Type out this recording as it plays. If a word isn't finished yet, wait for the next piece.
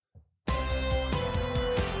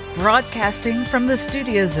Broadcasting from the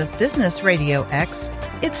studios of Business RadioX,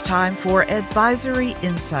 it's time for Advisory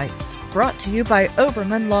Insights, brought to you by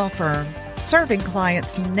Oberman Law Firm, serving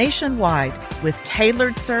clients nationwide with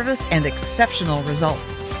tailored service and exceptional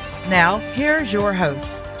results. Now, here's your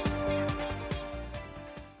host.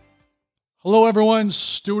 Hello, everyone.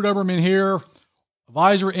 Stuart Oberman here,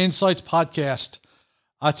 Advisory Insights Podcast.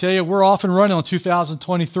 I tell you, we're off and running on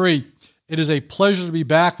 2023. It is a pleasure to be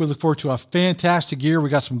back. We look forward to a fantastic year. We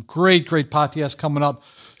got some great podcasts coming up,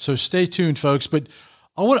 so stay tuned, folks. But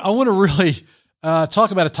I want to really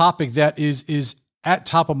talk about a topic that is at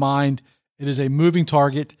top of mind. It is a moving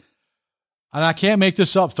target, and I can't make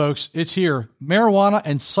this up, folks. It's here: marijuana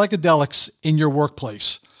and psychedelics in your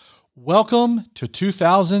workplace. Welcome to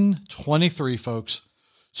 2023, folks.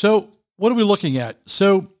 So, what are we looking at?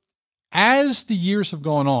 So, as the years have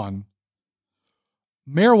gone on,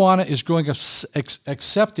 marijuana is growing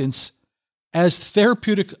acceptance as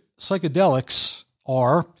therapeutic psychedelics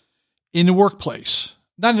are in the workplace.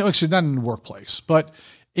 Not in the workplace, but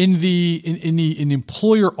in the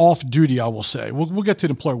employer off duty, I will say. We'll get to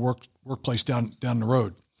the employer workplace down the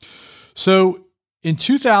road. So in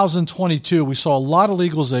 2022, we saw a lot of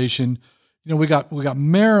legalization. You know, we got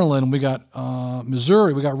Maryland, we got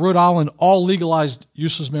Missouri, we got Rhode Island, all legalized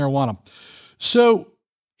useless marijuana. So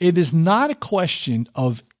it is not a question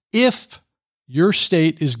of if your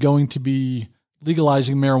state is going to be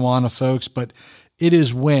legalizing marijuana, folks, but it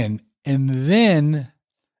is when. And then,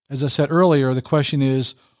 as I said earlier, the question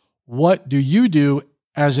is, what do you do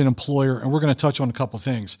as an employer? And we're going to touch on a couple of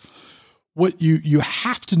things. What you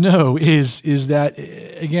have to know is that,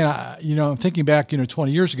 again, I'm thinking back,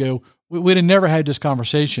 20 years ago, we'd have never had this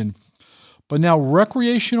conversation. But now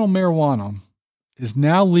recreational marijuana is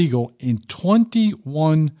now legal in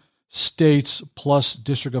 21 states plus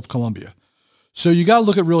District of Columbia. So you got to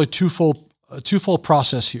look at really twofold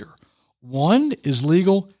process here. One is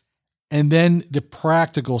legal, and then the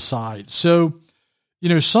practical side. So,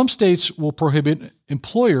 some states will prohibit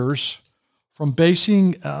employers from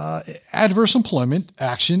basing adverse employment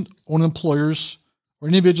action on employers or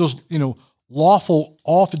individuals, lawful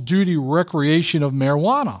off-duty recreation of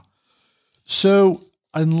marijuana. So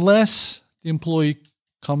unless the employee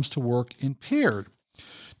comes to work impaired.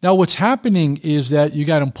 Now, what's happening is that you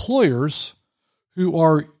got employers who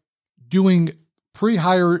are doing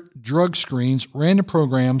pre-hire drug screens, random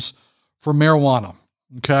programs for marijuana,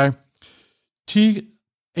 okay?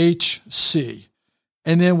 THC.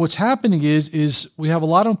 And then what's happening is we have a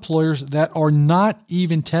lot of employers that are not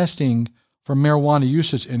even testing for marijuana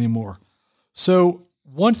usage anymore. So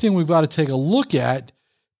one thing we've got to take a look at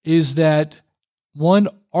is that, one,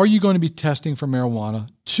 are you going to be testing for marijuana?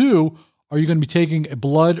 Two, are you going to be taking a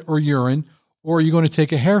blood or urine, or are you going to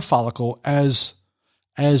take a hair follicle as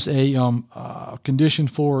a condition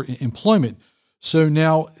for employment? So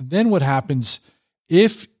now, then what happens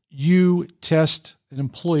if you test an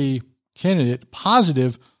employee candidate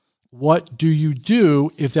positive? What do you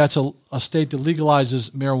do if that's a state that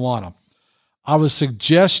legalizes marijuana? I would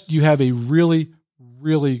suggest you have a really,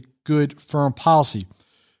 really good firm policy,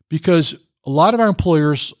 because a lot of our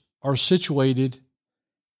employers are situated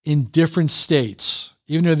in different states,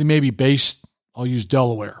 even though they may be based, I'll use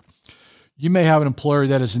Delaware. You may have an employer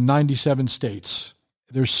that is in 97 states.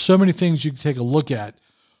 There's so many things you can take a look at,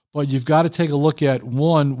 but you've got to take a look at,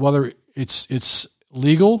 one, whether it's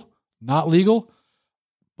legal, not legal,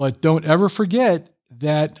 but don't ever forget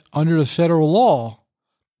that under the federal law,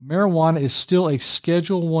 marijuana is still a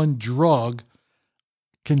Schedule I drug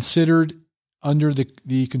considered under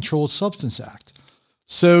the Controlled Substance Act.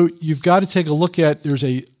 So you've got to take a look at, there's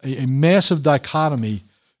a massive dichotomy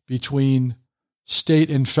between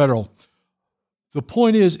state and federal. The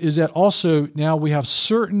point is that also now we have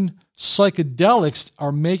certain psychedelics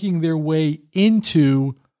are making their way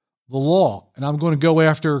into the law. And I'm going to go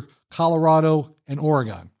after Colorado and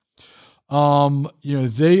Oregon.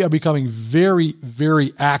 They are becoming very,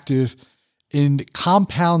 very active in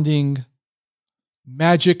compounding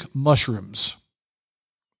magic mushrooms.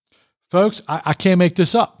 Folks, I can't make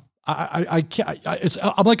this up. I can't.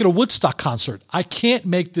 I'm like at a Woodstock concert. I can't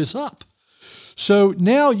make this up. So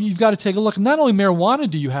now you've got to take a look. Not only marijuana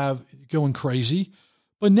do you have going crazy,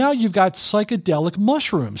 but now you've got psychedelic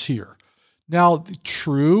mushrooms here. Now,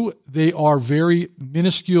 true, they are very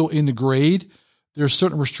minuscule in the grade. There's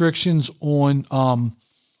certain restrictions on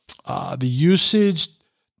the usage,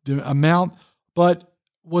 the amount. But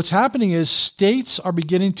what's happening is states are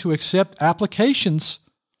beginning to accept applications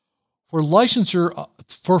for licensure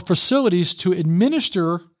for facilities to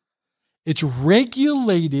administer its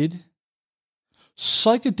regulated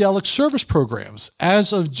psychedelic service programs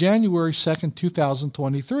as of January 2nd,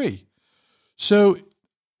 2023. So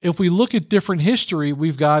if we look at different history,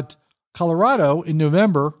 we've got Colorado in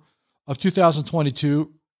November of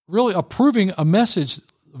 2022 really approving a message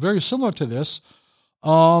very similar to this.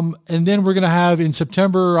 And then we're going to have in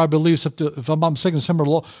September, I believe, if I'm not mistaken,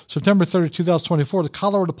 September 30, 2024, the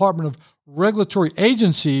Colorado Department of Regulatory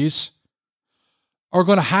Agencies are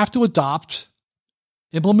going to have to adopt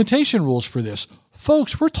implementation rules for this.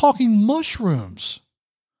 Folks, we're talking mushrooms.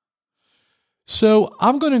 So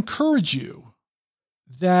I'm going to encourage you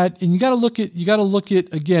that, and you got to look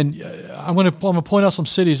at, again, I'm going to point out some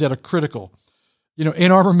cities that are critical.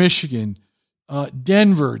 Ann Arbor, Michigan,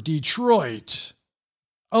 Denver, Detroit,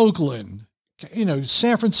 Oakland,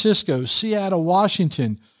 San Francisco, Seattle,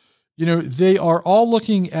 Washington, they are all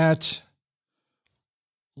looking at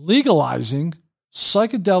legalizing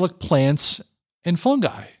psychedelic plants and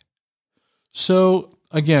fungi. So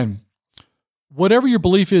again, whatever your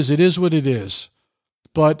belief is, it is what it is.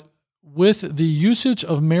 But with the usage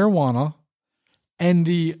of marijuana and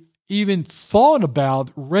the even thought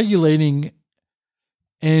about regulating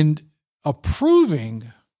and approving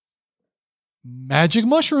magic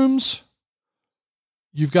mushrooms,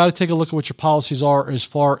 you've got to take a look at what your policies are as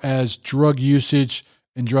far as drug usage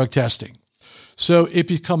and drug testing. So it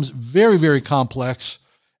becomes very, very complex,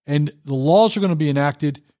 and the laws are going to be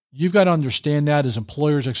enacted. You've got to understand that as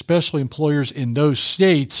employers, especially employers in those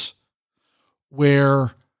states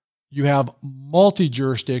where you have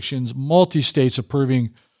multi-jurisdictions, multi-states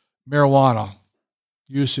approving marijuana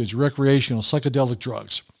usage, recreational, psychedelic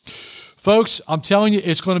drugs. Folks, I'm telling you,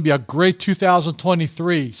 it's going to be a great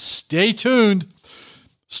 2023. Stay tuned.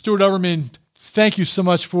 Stuart Oberman, thank you so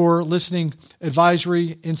much for listening.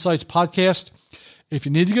 Advisory Insights Podcast. If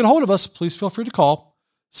you need to get a hold of us, please feel free to call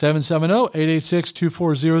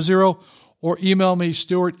 770-886-2400 or email me,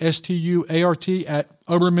 Stuart, Stuart, at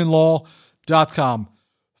obermanlaw.com.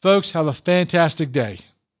 Folks, have a fantastic day.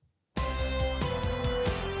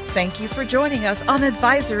 Thank you for joining us on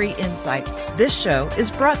Advisory Insights. This show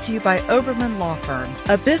is brought to you by Oberman Law Firm,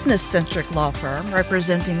 a business-centric law firm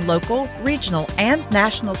representing local, regional, and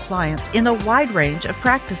national clients in a wide range of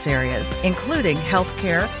practice areas, including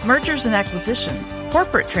healthcare, mergers and acquisitions,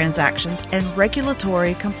 corporate transactions, and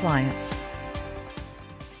regulatory compliance.